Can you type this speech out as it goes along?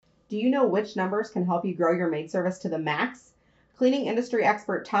Do you know which numbers can help you grow your maid service to the max? Cleaning industry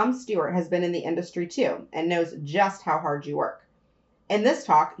expert Tom Stewart has been in the industry too and knows just how hard you work. In this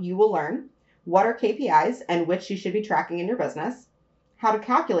talk, you will learn what are KPIs and which you should be tracking in your business, how to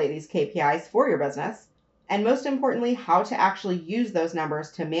calculate these KPIs for your business, and most importantly, how to actually use those numbers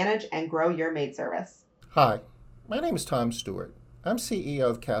to manage and grow your maid service. Hi, my name is Tom Stewart. I'm CEO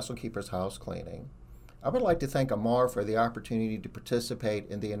of Castle Keepers House Cleaning. I would like to thank Amar for the opportunity to participate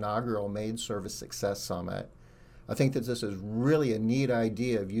in the inaugural Maid Service Success Summit. I think that this is really a neat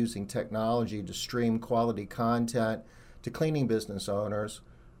idea of using technology to stream quality content to cleaning business owners.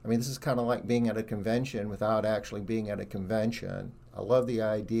 I mean, this is kind of like being at a convention without actually being at a convention. I love the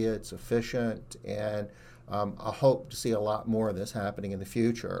idea, it's efficient, and I hope to see a lot more of this happening in the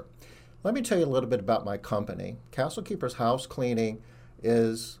future. Let me tell you a little bit about my company. Castle Keepers House Cleaning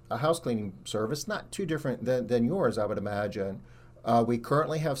is a house cleaning service, not too different than yours, I would imagine. We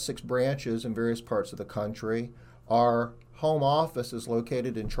currently have 6 branches in various parts of the country. Our home office is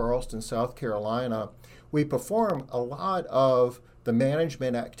located in Charleston, South Carolina. We perform a lot of the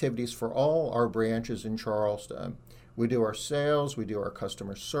management activities for all our branches in Charleston. We do our sales, we do our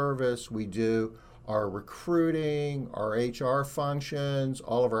customer service, we do our recruiting, our HR functions,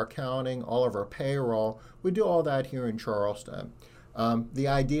 all of our accounting, all of our payroll. We do all that here in Charleston. The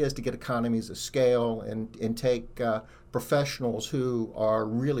idea is to get economies of scale and take professionals who are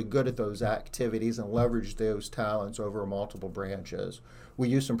really good at those activities and leverage those talents over multiple branches. We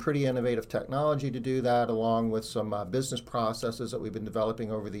use some pretty innovative technology to do that, along with some business processes that we've been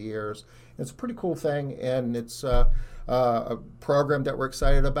developing over the years. It's a pretty cool thing, and it's a program that we're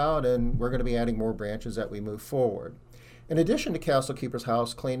excited about, and we're going to be adding more branches as we move forward. In addition to Castle Keepers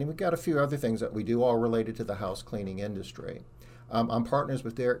House Cleaning, we've got a few other things that we do, all related to the house cleaning industry. I'm partners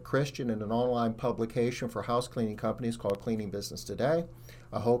with Derek Christian in an online publication for house cleaning companies called Cleaning Business Today.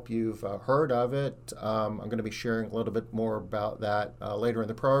 I hope you've heard of it. I'm going to be sharing a little bit more about that later in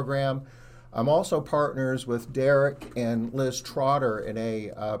the program. I'm also partners with Derek and Liz Trotter in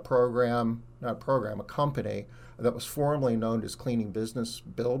a company that was formerly known as Cleaning Business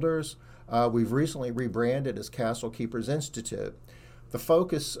Builders. We've recently rebranded as Castle Keepers Institute. The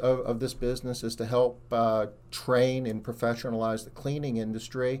focus of this business is to help train and professionalize the cleaning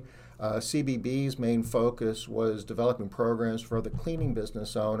industry. CBB's main focus was developing programs for the cleaning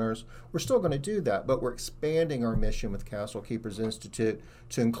business owners. We're still going to do that, but we're expanding our mission with Castle Keepers Institute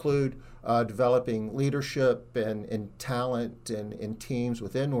to include developing leadership and talent and teams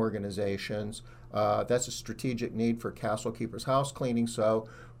within organizations. That's a strategic need for Castle Keepers House Cleaning, so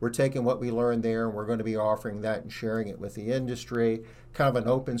we're taking what we learned there and we're going to be offering that and sharing it with the industry, kind of an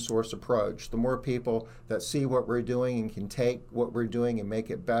open source approach. The more people that see what we're doing and can take what we're doing and make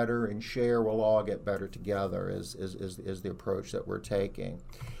it better and share, we'll all get better together is the approach that we're taking.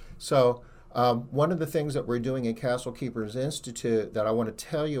 So one of the things that we're doing at Castle Keepers Institute that I want to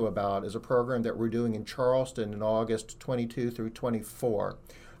tell you about is a program that we're doing in Charleston in August 22 through 24.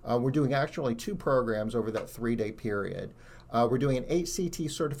 We're doing actually 2 programs over that 3-day period. We're doing an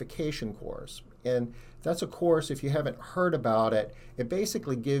HCT certification course, and that's a course, if you haven't heard about it, it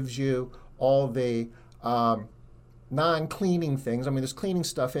basically gives you all the non-cleaning things. I mean, there's cleaning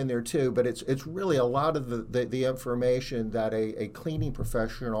stuff in there too, but it's really a lot of the information that a cleaning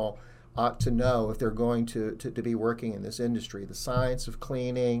professional ought to know if they're going to be working in this industry. The science of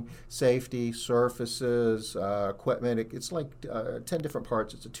cleaning, safety, surfaces, equipment. It's like 10 different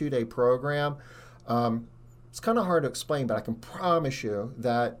parts. It's a 2-day program. It's kind of hard to explain, but I can promise you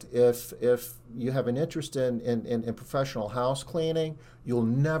that if you have an interest in professional house cleaning, you'll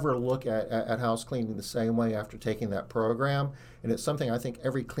never look at house cleaning the same way after taking that program. And it's something I think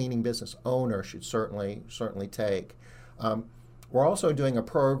every cleaning business owner should certainly take. We're also doing a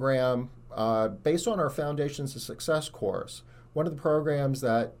program based on our Foundations of Success course. One of the programs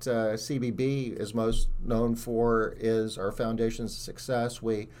that CBB is most known for is our Foundations of Success.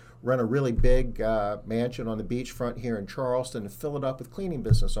 We rent a really big mansion on the beachfront here in Charleston and fill it up with cleaning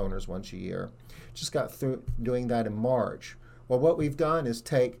business owners once a year. Just got through doing that in March. Well, what we've done is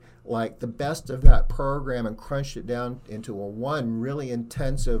take like the best of that program and crunched it down into one really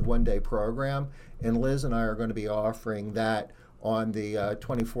intensive 1-day program, and Liz and I are going to be offering that on the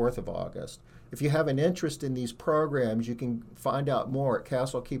 24th of August. If you have an interest in these programs, you can find out more at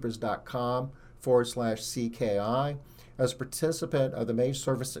castlekeepers.com/CKI. As a participant of the Maid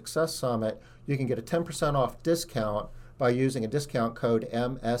Service Success Summit, you can get a 10% off discount by using a discount code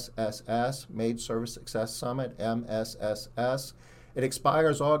MSSS, Maid Service Success Summit, MSSS. It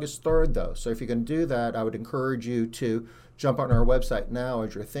expires August 3rd, though, so if you can do that, I would encourage you to jump on our website now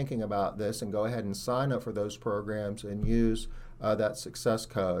as you're thinking about this and go ahead and sign up for those programs and use that success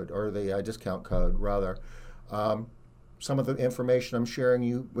code, or the discount code rather. Some of the information I'm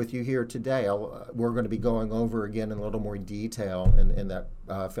sharing with you here today, we're going to be going over again in a little more detail in that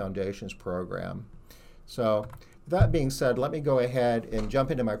Foundations program. So that being said, let me go ahead and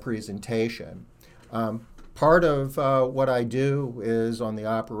jump into my presentation. Part of what I do is on the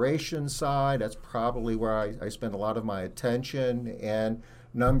operations side. That's probably where I spend a lot of my attention. And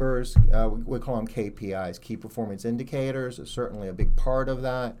numbers, we call them KPIs, key performance indicators, is certainly a big part of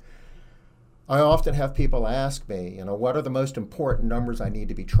that. I often have people ask me, what are the most important numbers I need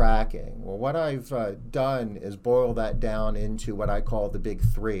to be tracking? Well, what I've done is boil that down into what I call the big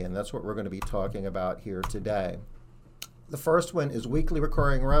three, and that's what we're going to be talking about here today. The first one is weekly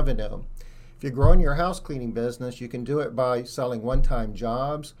recurring revenue. If you're growing your house cleaning business, you can do it by selling one-time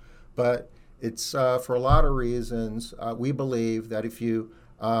jobs, but it's for a lot of reasons. We believe that if you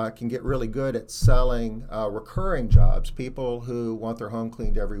can get really good at selling recurring jobs, people who want their home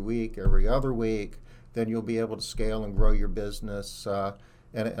cleaned every week, every other week, then you'll be able to scale and grow your business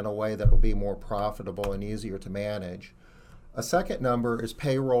in a way that will be more profitable and easier to manage. A second number is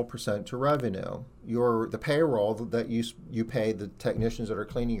payroll percent to revenue. The payroll that you pay the technicians that are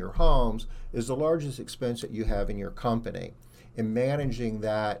cleaning your homes is the largest expense that you have in your company. And managing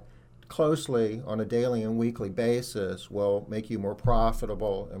that closely on a daily and weekly basis will make you more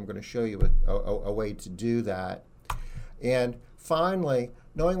profitable. I'm going to show you a way to do that. And finally,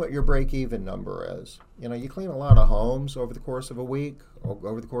 knowing what your break-even number is. You clean a lot of homes over the course of a week, or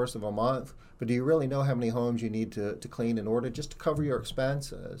over the course of a month, but do you really know how many homes you need to clean in order just to cover your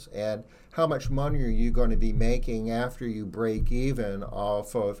expenses? And how much money are you going to be making after you break even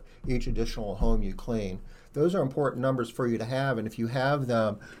off of each additional home you clean? Those are important numbers for you to have, and if you have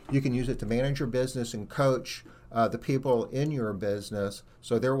them, you can use it to manage your business and coach the people in your business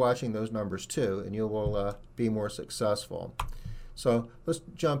so they're watching those numbers too, and you will be more successful. So let's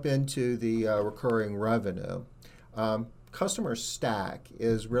jump into the recurring revenue. Customer stack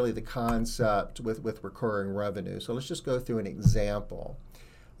is really the concept with recurring revenue. So let's just go through an example.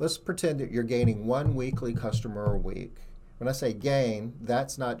 Let's pretend that you're gaining one weekly customer a week. When I say gain,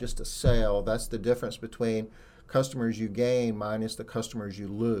 that's not just a sale, that's the difference between customers you gain minus the customers you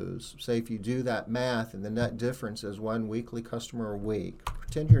lose. Say if you do that math and the net difference is one weekly customer a week,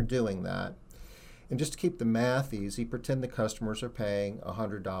 pretend you're doing that. And just to keep the math easy, pretend the customers are paying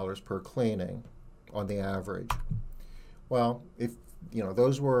 $100 per cleaning on the average. Well, if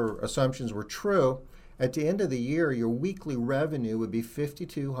those assumptions were true, at the end of the year, your weekly revenue would be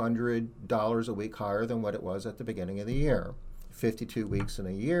 $5,200 a week higher than what it was at the beginning of the year. 52 weeks in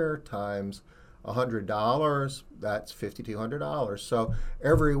a year times $100, that's $5,200. So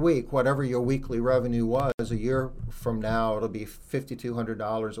every week, whatever your weekly revenue was, a year from now, it'll be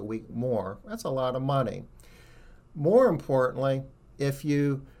 $5,200 a week more. That's a lot of money. More importantly, if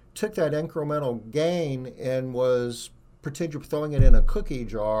you took that incremental gain and pretend you're throwing it in a cookie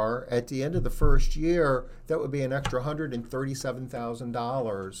jar, at the end of the first year, that would be an extra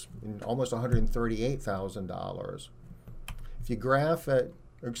 $137,000, almost $138,000. If you graph it,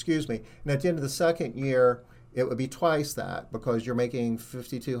 and at the end of the second year, it would be twice that because you're making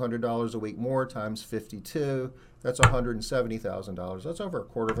 $5,200 a week more times 52. That's $170,000. That's over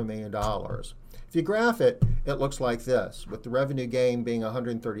 $250,000. If you graph it, it looks like this, with the revenue gain being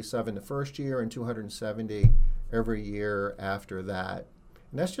 $137 the first year and $270 every year after that.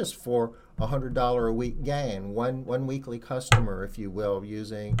 And that's just for $100 a week gain, one weekly customer, if you will,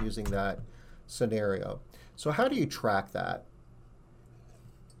 using that scenario. So how do you track that?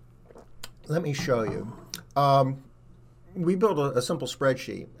 Let me show you. We built a simple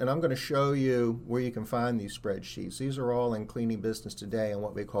spreadsheet, and I'm going to show you where you can find these spreadsheets. These are all in Cleaning Business Today and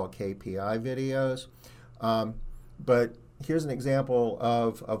what we call KPI videos. But here's an example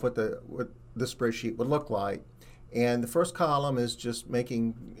of what the spreadsheet would look like. And the first column is just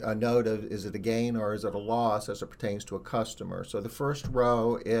making a note of, is it a gain or is it a loss as it pertains to a customer. So the first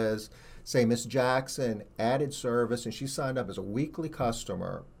row is, say, Miss Jackson added service, and she signed up as a weekly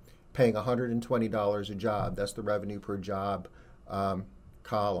customer, paying $120 a job. That's the revenue per job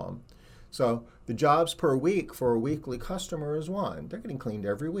column. So the jobs per week for a weekly customer is one. They're getting cleaned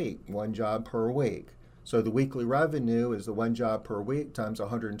every week, one job per week. So the weekly revenue is the one job per week times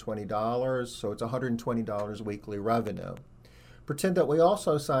 $120, so it's $120 weekly revenue. Pretend that we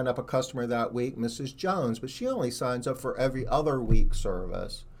also sign up a customer that week, Mrs. Jones, but she only signs up for every other week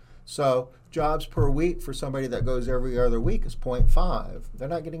service. So jobs per week for somebody that goes every other week is 0.5. They're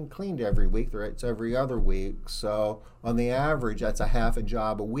not getting cleaned every week, it's every other week. So on the average, that's a half a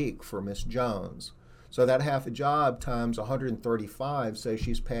job a week for Miss Jones. So that half a job times 135, say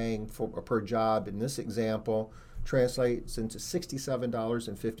she's paying per job in this example translates into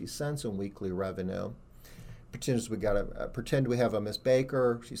 $67.50 in weekly revenue. Pretend we have a Miss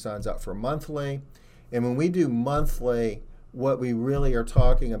Baker. She signs up for monthly. And when we do monthly, what we really are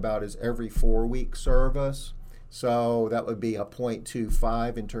talking about is every 4-week service. So that would be a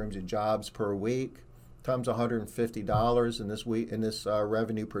 0.25 in terms of jobs per week, times $150 in this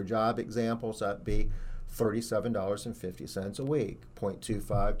revenue per job example. So that'd be $37.50 a week,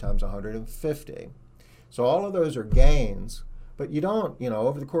 0.25 times 150. So all of those are gains, but you don't,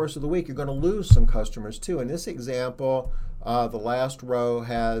 over the course of the week, you're going to lose some customers too. In this example, the last row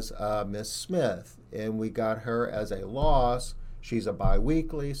has Miss Smith, and we got her as a loss. She's a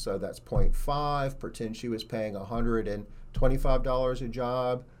biweekly, so that's 0.5. Pretend she was paying $125 a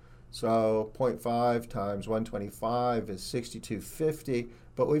job. So 0.5 times 125 is $62.50.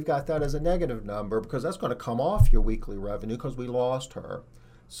 But we've got that as a negative number because that's going to come off your weekly revenue because we lost her.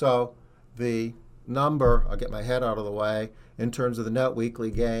 So the number, I'll get my head out of the way, in terms of the net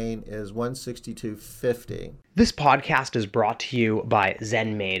weekly gain is $162.50. This podcast is brought to you by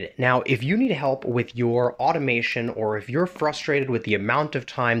ZenMaid. Now, if you need help with your automation or if you're frustrated with the amount of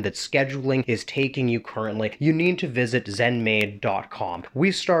time that scheduling is taking you currently, you need to visit zenmaid.com.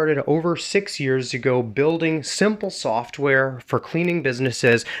 We started over 6 years ago building simple software for cleaning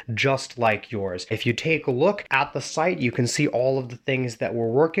businesses just like yours. If you take a look at the site, you can see all of the things that we're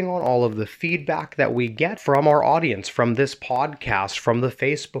working on, all of the feedback that we get from our audience, from this podcast, from the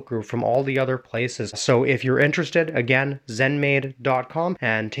Facebook group, from all the other places. So if you're interested, again, zenmaid.com,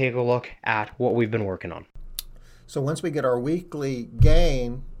 and take a look at what we've been working on. So once we get our weekly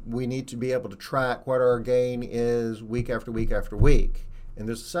gain, we need to be able to track what our gain is week after week after week. And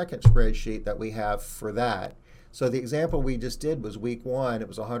there's a second spreadsheet that we have for that. So the example we just did was week 1. It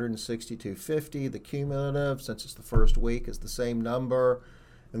was $162.50. The cumulative, since it's the first week, is the same number,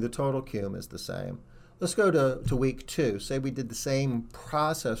 and the total cum is the same. Let's go to week 2. Say we did the same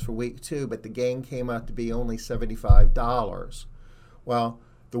process for week 2, but the gain came out to be only $75. Well,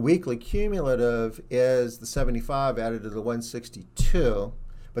 the weekly cumulative is the 75 added to the 162,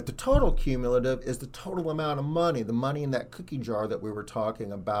 but the total cumulative is the total amount of money, the money in that cookie jar that we were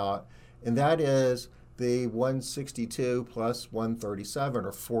talking about, and that is the 162 plus 137,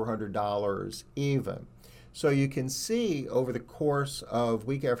 or $400 even. So you can see over the course of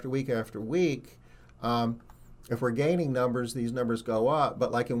week after week after week, if we're gaining numbers, these numbers go up.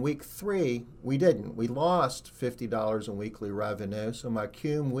 But like in week 3, we didn't. We lost $50 in weekly revenue. So my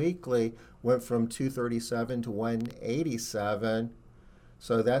cum weekly went from $237 to $187.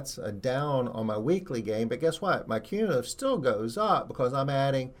 So that's a down on my weekly gain. But guess what? My cumulative still goes up because I'm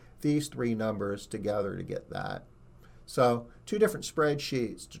adding these 3 numbers together to get that. So 2 different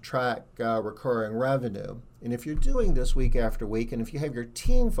spreadsheets to track recurring revenue. And if you're doing this week after week, and if you have your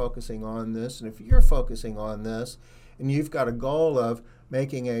team focusing on this, and if you're focusing on this, and you've got a goal of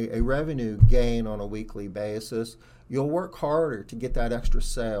making a revenue gain on a weekly basis, you'll work harder to get that extra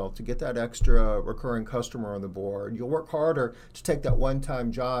sale, to get that extra recurring customer on the board. You'll work harder to take that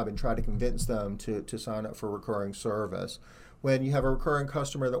one-time job and try to convince them to sign up for recurring service. When you have a recurring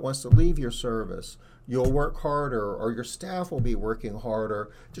customer that wants to leave your service, you'll work harder, or your staff will be working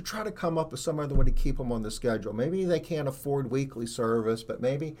harder to try to come up with some other way to keep them on the schedule. Maybe they can't afford weekly service, but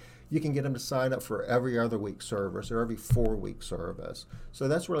maybe you can get them to sign up for every other week service or every 4-week service. So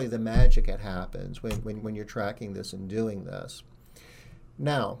that's really the magic that happens when you're tracking this and doing this.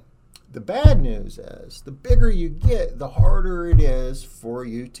 Now, the bad news is the bigger you get, the harder it is for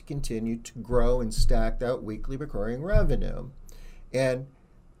you to continue to grow and stack that weekly recurring revenue. And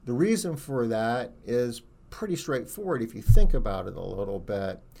the reason for that is pretty straightforward if you think about it a little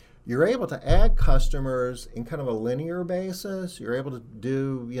bit. You're able to add customers in kind of a linear basis. You're able to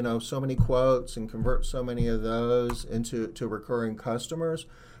do, so many quotes and convert so many of those into recurring customers,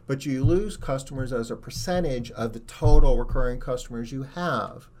 but you lose customers as a percentage of the total recurring customers you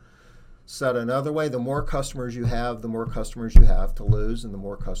have. Said another way, the more customers you have, the more customers you have to lose, and the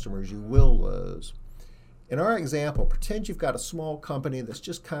more customers you will lose. In our example, pretend you've got a small company that's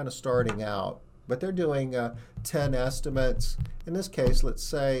just kind of starting out, but they're doing 10 estimates. In this case, let's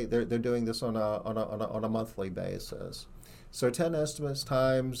say they're doing this on a monthly basis. So 10 estimates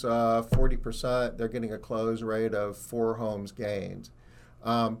times 40%, they're getting a close rate of 4 homes gained.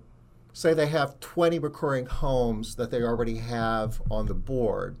 Say they have 20 recurring homes that they already have on the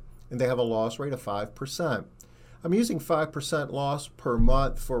board, and they have a loss rate of 5%. I'm using 5% loss per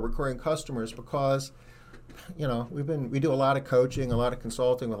month for recurring customers because we do a lot of coaching, a lot of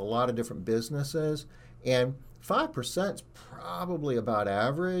consulting with a lot of different businesses, and 5% is probably about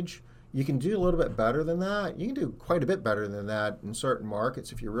average. You can do a little bit better than that. You can do quite a bit better than that in certain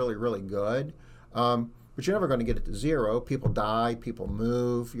markets if you're really, really good. But but you're never going to get it to zero. People die, people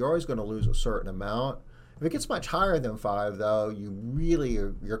move. You're always going to lose a certain amount. If it gets much higher than 5, though,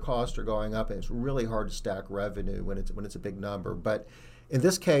 your costs are going up, and it's really hard to stack revenue when it's a big number. But in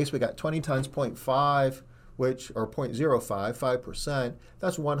this case, we got 20 times 0.5, or 0.05, 5%.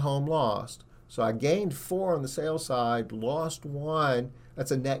 That's 1 home lost. So I gained 4 on the sales side, lost 1.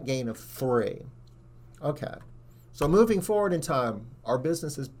 That's a net gain of 3. Okay. So moving forward in time, our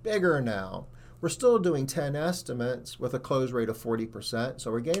business is bigger now. We're still doing 10 estimates with a close rate of 40%.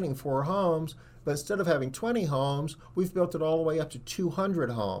 So we're gaining 4 homes, but instead of having 20 homes, we've built it all the way up to 200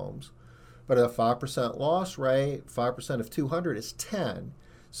 homes. But at a 5% loss rate, 5% of 200 is 10.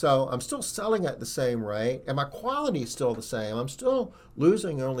 So I'm still selling at the same rate, and my quality is still the same. I'm still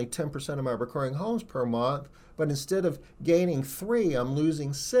losing only 10% of my recurring homes per month, but instead of gaining 3, I'm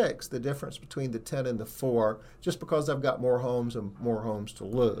losing 6, the difference between the 10 and the 4, just because I've got more homes and more homes to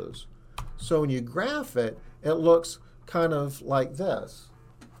lose. So when you graph it, it looks kind of like this,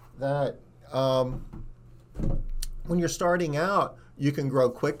 that when you're starting out, you can grow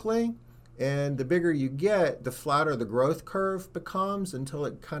quickly. And the bigger you get, the flatter the growth curve becomes until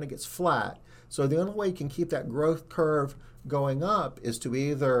it kind of gets flat. So the only way you can keep that growth curve going up is to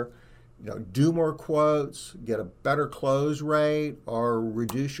either do more quotes, get a better close rate, or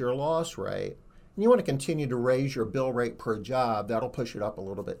reduce your loss rate. And you want to continue to raise your bill rate per job. That'll push it up a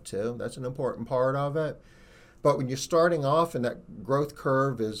little bit too. That's an important part of it. But when you're starting off and that growth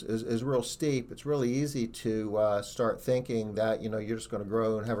curve is real steep, it's really easy to start thinking that you're just going to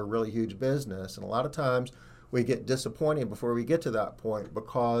grow and have a really huge business. And a lot of times we get disappointed before we get to that point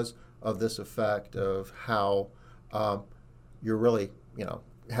because of this effect of how you're really,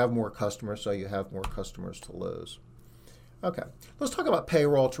 have more customers, so you have more customers to lose. Okay, let's talk about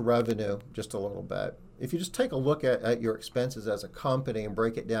payroll to revenue just a little bit. If you just take a look at your expenses as a company and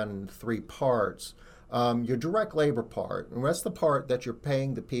break it down into 3 parts, your direct labor part, and that's the part that you're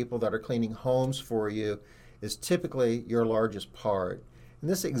paying the people that are cleaning homes for you, is typically your largest part. In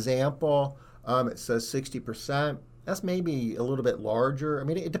this example, it says 60%. That's maybe a little bit larger. I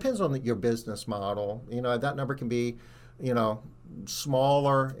mean, it depends on your business model. That number can be,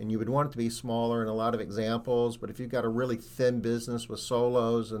 smaller, and you would want it to be smaller in a lot of examples. But if you've got a really thin business with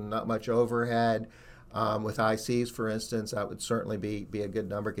solos and not much overhead, with ICs, for instance, that would certainly be a good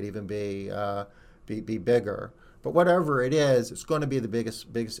number. It could even be bigger. But whatever it is, it's going to be the biggest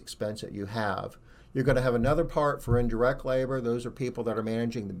expense that you have. You're going to have another part for indirect labor. Those are people that are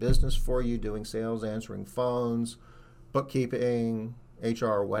managing the business for you, doing sales, answering phones, bookkeeping,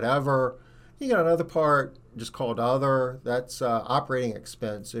 HR, whatever. You got another part just called other. That's operating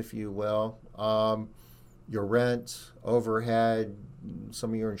expense, if you will. Your rent, overhead,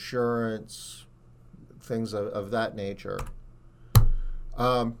 some of your insurance, things of that nature.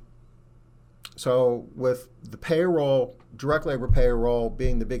 So with the payroll, direct labor payroll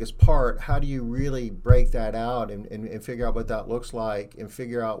being the biggest part, how do you really break that out and figure out what that looks like and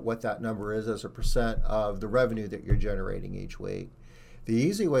figure out what that number is as a percent of the revenue that you're generating each week? The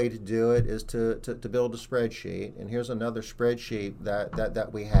easy way to do it is to build a spreadsheet. And here's another spreadsheet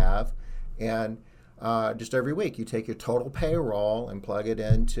that we have. And just every week you take your total payroll and plug it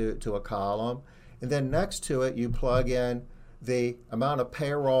into a column. And then next to it you plug in the amount of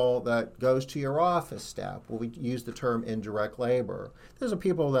payroll that goes to your office staff. Well, we use the term indirect labor. Those are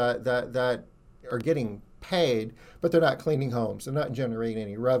people that are getting paid, but they're not cleaning homes. They're not generating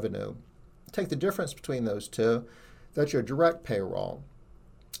any revenue. Take the difference between those two. That's your direct payroll.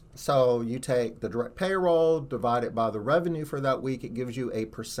 So you take the direct payroll, divide it by the revenue for that week. It gives you a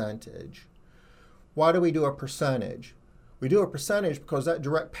percentage. Why do we do a percentage? We do a percentage because that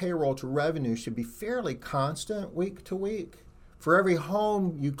direct payroll to revenue should be fairly constant week to week. For every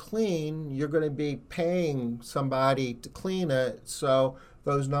home you clean, you're going to be paying somebody to clean it, so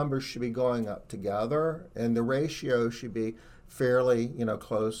those numbers should be going up together, and the ratio should be fairly,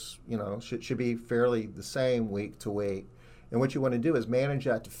 close, should be fairly the same week to week. And what you want to do is manage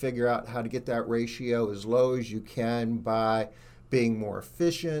that to figure out how to get that ratio as low as you can by being more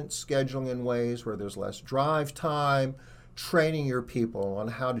efficient, scheduling in ways where there's less drive time, training your people on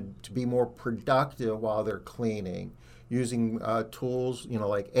how to be more productive while they're cleaning, using tools,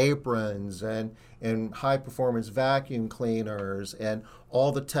 like aprons and high performance vacuum cleaners and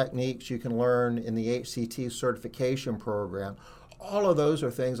all the techniques you can learn in the HCT certification program. All of those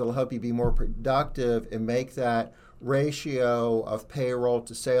are things that will help you be more productive and make that ratio of payroll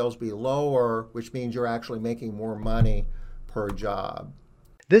to sales be lower, which means you're actually making more money per job.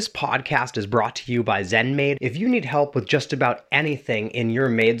 This podcast is brought to you by ZenMaid. If you need help with just about anything in your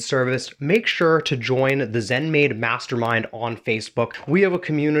maid service, make sure to join the ZenMaid Mastermind on Facebook. We have a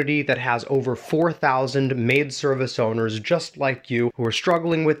community that has over 4,000 maid service owners just like you who are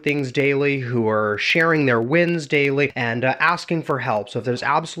struggling with things daily, who are sharing their wins daily, and asking for help. So if there's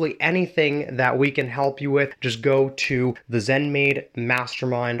absolutely anything that we can help you with, just go to the ZenMaid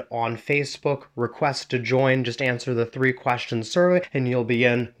Mastermind on Facebook, request to join, just answer the 3-question survey, and you'll be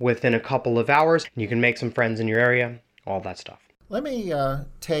in within a couple of hours. You can make some friends in your area, all that stuff. Let me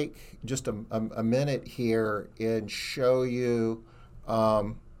take just a minute here and show you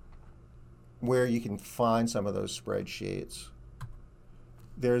where you can find some of those spreadsheets.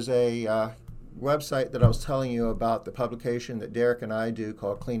 There's a website that I was telling you about, the publication that Derek and I do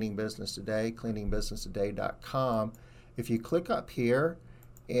called Cleaning Business Today, cleaningbusinesstoday.com. If you click up here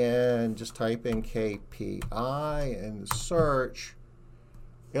and just type in KPI and search,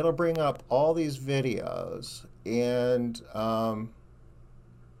 it'll bring up all these videos, and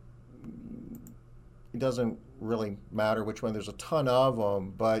it doesn't really matter which one. There's a ton of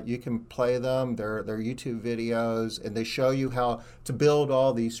them, but you can play them. They're YouTube videos, and they show you how to build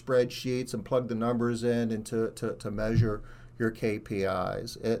all these spreadsheets and plug the numbers in and to measure your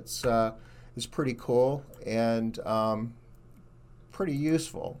KPIs. It's pretty cool and pretty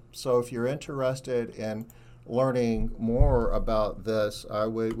useful. So if you're interested in learning more about this, I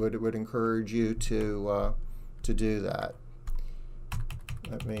would encourage you to do that.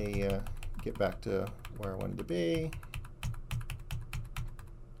 Let me get back to where I wanted to be.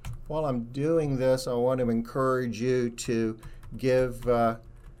 While I'm doing this, I want to encourage you to give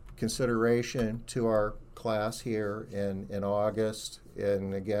consideration to our class here in August.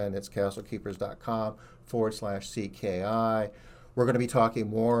 And again, it's castlekeepers.com/CKI. We're going to be talking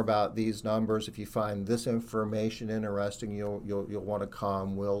more about these numbers. If you find this information interesting, you'll want to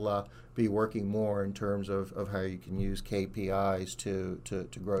come. We'll be working more in terms of how you can use KPIs to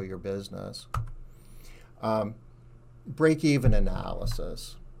grow your business. Break-even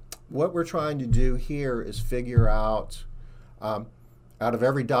analysis. What we're trying to do here is figure out of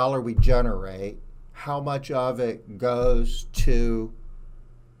every dollar we generate, how much of it goes to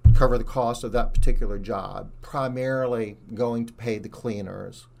cover the cost of that particular job, primarily going to pay the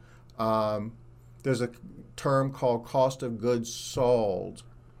cleaners. There's a term called cost of goods sold,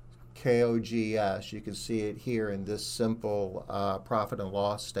 KOGS. You can see it here in this simple profit and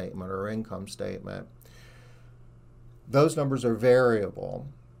loss statement or income statement. Those numbers are variable.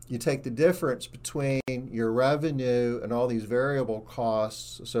 You take the difference between your revenue and all these variable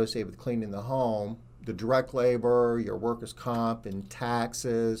costs associated with cleaning the home, the direct labor, your workers' comp and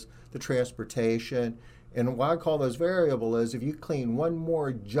taxes, the transportation. And why I call those variable is if you clean one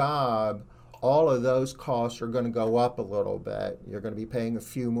more job, all of those costs are going to go up a little bit. You're going to be paying a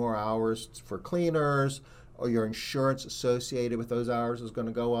few more hours for cleaners, or your insurance associated with those hours is going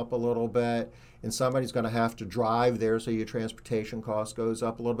to go up a little bit, and somebody's going to have to drive there, so your transportation cost goes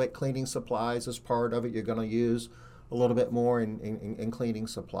up a little bit. Cleaning supplies is part of it. You're going to use a little bit more in cleaning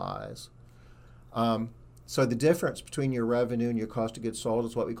supplies. So the difference between your revenue and your cost of goods sold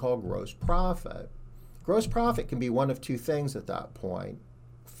is what we call gross profit. Gross profit can be one of two things at that point.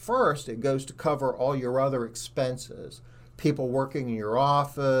 First, it goes to cover all your other expenses, people working in your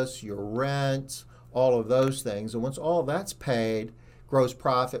office, your rent, all of those things. And once all that's paid, gross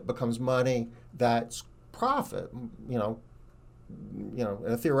profit becomes money that's profit, in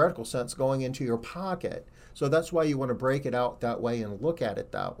a theoretical sense, going into your pocket. So that's why you want to break it out that way and look at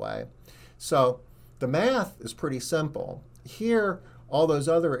it that way. So the math is pretty simple. Here, all those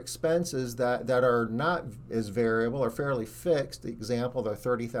other expenses that are not as variable are fairly fixed. The example, they're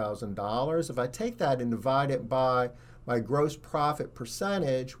 $30,000. If I take that and divide it by my gross profit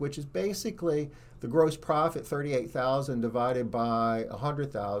percentage, which is basically the gross profit, 38,000 divided by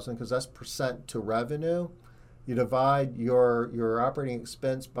 100,000, because that's percent to revenue. You divide your operating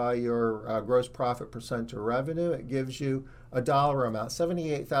expense by your gross profit percent to revenue. It gives you a dollar amount,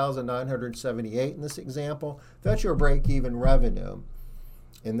 $78,978 in this example. That's your break-even revenue.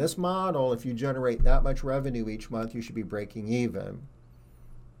 In this model, if you generate that much revenue each month, you should be breaking even.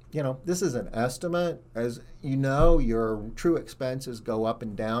 This is an estimate. As you know, your true expenses go up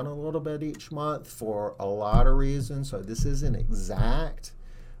and down a little bit each month for a lot of reasons, so this isn't exact.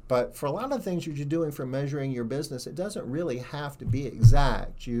 But for a lot of things that you're doing for measuring your business, it doesn't really have to be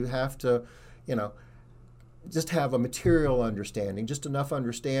exact. You have to, just have a material understanding, just enough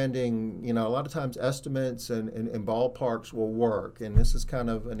understanding. A lot of times estimates and ballparks will work, and this is kind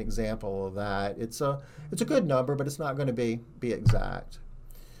of an example of that. It's a good number, but it's not going to be exact.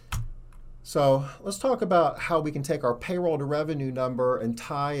 So let's talk about how we can take our payroll to revenue number and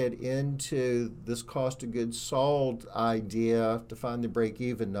tie it into this cost of goods sold idea to find the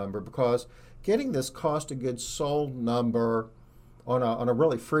break-even number, because getting this cost of goods sold number on a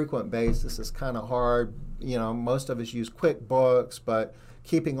really frequent basis is kind of hard. You know, most of us use QuickBooks, but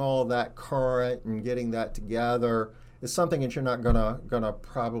keeping all of that current and getting that together is something that you're not gonna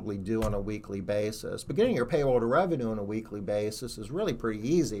probably do on a weekly basis. But getting your payroll to revenue on a weekly basis is really pretty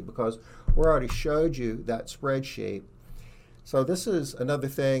easy because we already showed you that spreadsheet. So this is another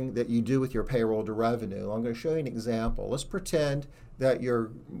thing that you do with your payroll to revenue. I'm going to show you an example. Let's pretend that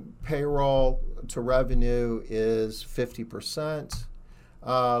your payroll to revenue is 50%.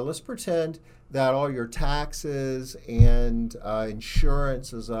 Let's pretend that all your taxes and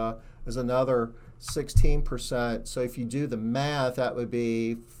insurance is another 16%. So if you do the math, that would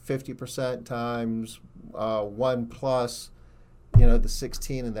be 50% times 1 plus, the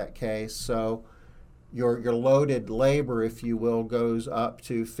 16 in that case. So your loaded labor, if you will, goes up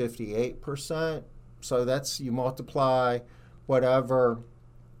to 58%. So that's, you multiply whatever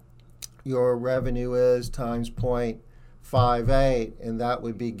your revenue is times 0.58, and that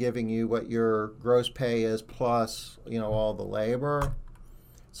would be giving you what your gross pay is plus, all the labor.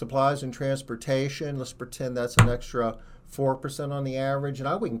 Supplies and transportation, let's pretend that's an extra 4% on the average, and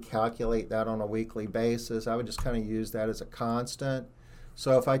I wouldn't calculate that on a weekly basis. I would just kind of use that as a constant.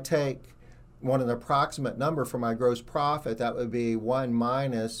 So if I take an approximate number for my gross profit, that would be 1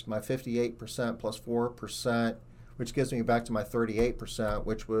 minus my 58% plus 4%, which gives me back to my 38%,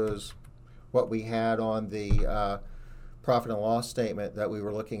 which was what we had on the profit and loss statement that we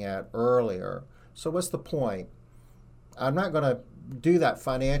were looking at earlier. So what's the point? I'm not going to do that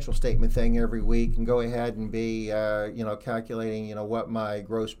financial statement thing every week and go ahead and be, calculating, what my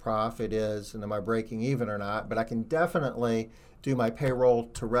gross profit is and am I breaking even or not. But I can definitely do my payroll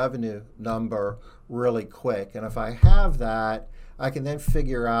to revenue number really quick. And if I have that, I can then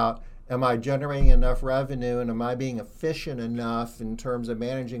figure out, am I generating enough revenue and am I being efficient enough in terms of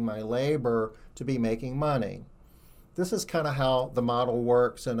managing my labor to be making money? This is kind of how the model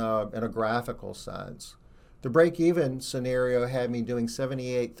works in a graphical sense. The break-even scenario had me doing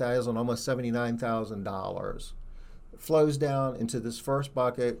 $78,000, almost $79,000. It flows down into this first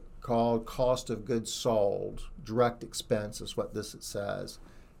bucket called cost of goods sold. Direct expense is what this says.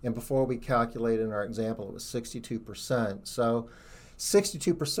 And before we calculated in our example, it was 62%. So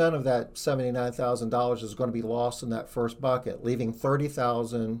 62% of that $79,000 is going to be lost in that first bucket, leaving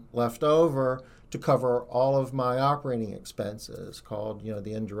 $30,000 left over to cover all of my operating expenses, called,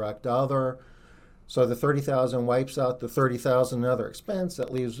 the indirect other. So the $30,000 wipes out the $30,000 other expense.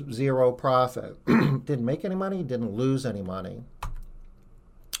 That leaves zero profit. Didn't make any money, didn't lose any money.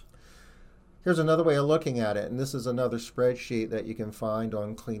 Here's another way of looking at it, and this is another spreadsheet that you can find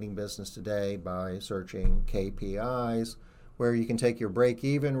on Cleaning Business Today by searching KPIs, where you can take your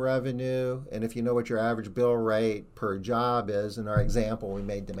break-even revenue, and if you know what your average bill rate per job is, in our example, we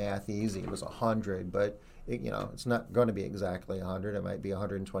made the math easy. It was 100, but it's not going to be exactly 100. It might be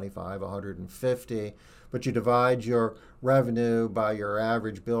 125, 150. But you divide your revenue by your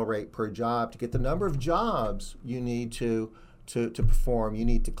average bill rate per job to get the number of jobs you need to perform, you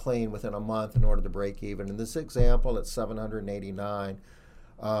need to clean within a month in order to break even. In this example, it's 789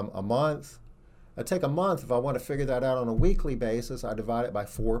 a month. I take a month. If I want to figure that out on a weekly basis, I divide it by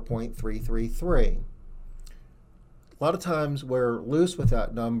 4.333. A lot of times we're loose with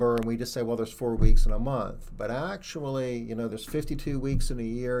that number and we just say, well, there's 4 weeks in a month. But actually, there's 52 weeks in a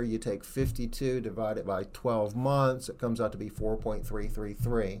year. You take 52, divide it by 12 months. It comes out to be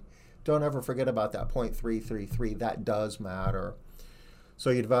 4.333. Don't ever forget about that 0.333. That does matter.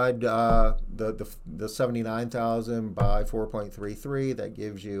 So you divide the 79,000 by 4.33. That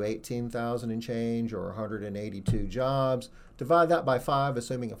gives you 18,000 and change, or 182 jobs. Divide that by 5,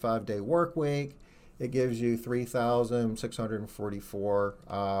 assuming a 5-day work week. It gives you 3,644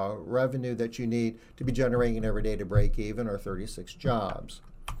 revenue that you need to be generating every day to break even, or 36 jobs.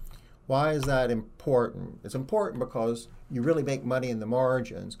 Why is that important? It's important because you really make money in the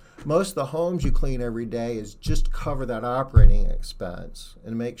margins. Most of the homes you clean every day is just cover that operating expense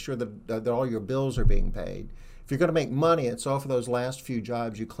and make sure that all your bills are being paid. If you're going to make money, it's all for those last few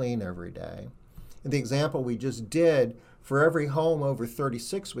jobs you clean every day. In the example we just did, for every home over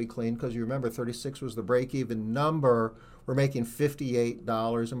 36 we cleaned, because you remember 36 was the break-even number, we're making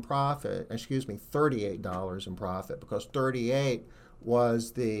 $58 in profit. Excuse me, $38 in profit, because 38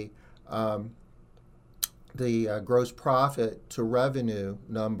 was the gross profit to revenue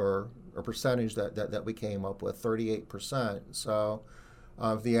number or percentage that we came up with, 38%. So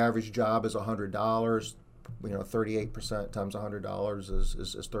if the average job is $100, 38% times $100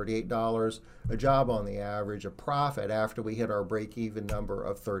 is $38 a job on the average, a profit after we hit our break-even number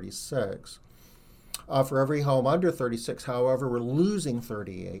of 36. For every home under 36, however, we're losing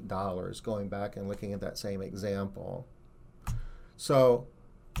 $38, going back and looking at that same example. So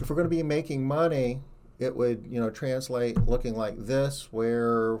if we're going to be making money, it would translate looking like this,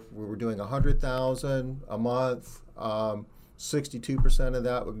 where we were doing $100,000 a month. 62% of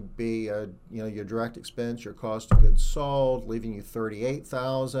that would be your direct expense, your cost of goods sold, leaving you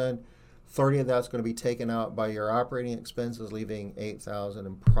 $38,000. 30 of that's going to be taken out by your operating expenses, leaving $8,000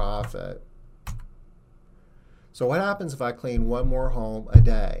 in profit. So what happens if I clean one more home a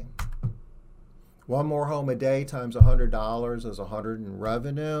day? One more home a day times $100 is $100 in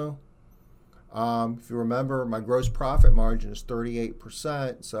revenue. If you remember, my gross profit margin is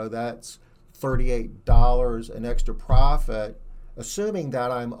 38%, so that's $38 in extra profit, assuming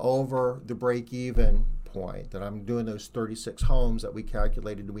that I'm over the break-even point, that I'm doing those 36 homes that we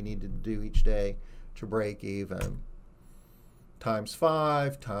calculated we needed to do each day to break even. Times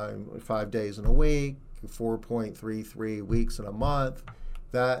 5 days in a week, 4.33 weeks in a month.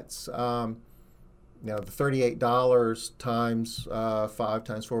 That's the $38 times 5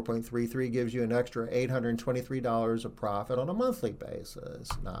 times 4.33 gives you an extra $823 of profit on a monthly basis.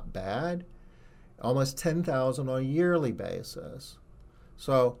 Not bad. Almost $10,000 on a yearly basis.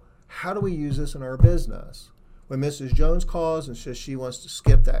 So how do we use this in our business? When Mrs. Jones calls and says she wants to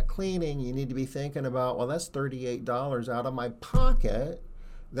skip that cleaning, you need to be thinking about, well, that's $38 out of my pocket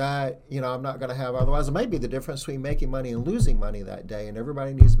that I'm not going to have otherwise. It might be the difference between making money and losing money that day, and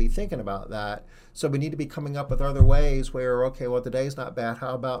everybody needs to be thinking about that. So we need to be coming up with other ways where, okay, well, the day's not bad.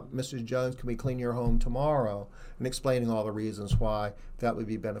 How about, Mrs. Jones, can we clean your home tomorrow? And explaining all the reasons why that would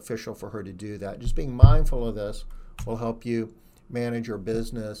be beneficial for her to do that. Just being mindful of this will help you manage your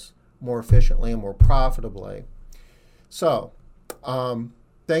business more efficiently and more profitably. So,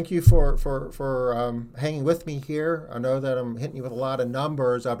 thank you for hanging with me here. I know that I'm hitting you with a lot of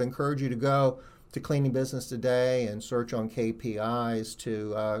numbers. I'd encourage you to go to Cleaning Business Today and search on KPIs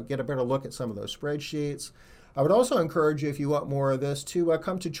to get a better look at some of those spreadsheets. I would also encourage you, if you want more of this, to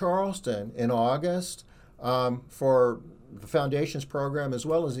come to Charleston in August for the Foundations program as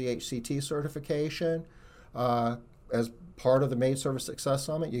well as the HCT certification. As part of the Maid Service Success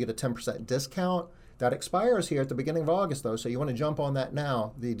Summit, you get a 10% discount. That expires here at the beginning of August, though, so you want to jump on that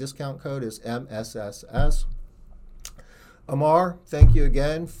now. The discount code is MSSS. Amar, thank you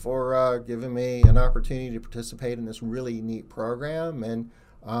again for giving me an opportunity to participate in this really neat program. And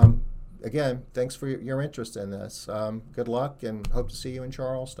again, thanks for your interest in this. Good luck and hope to see you in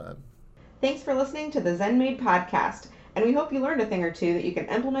Charleston. Thanks for listening to the Zen Maid podcast, and we hope you learned a thing or two that you can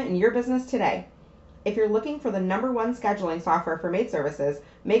implement in your business today. If you're looking for the #1 scheduling software for maid services,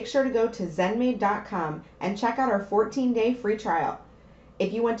 make sure to go to zenmaid.com and check out our 14-day free trial.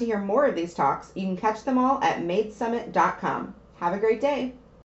 If you want to hear more of these talks, you can catch them all at maidsummit.com. Have a great day.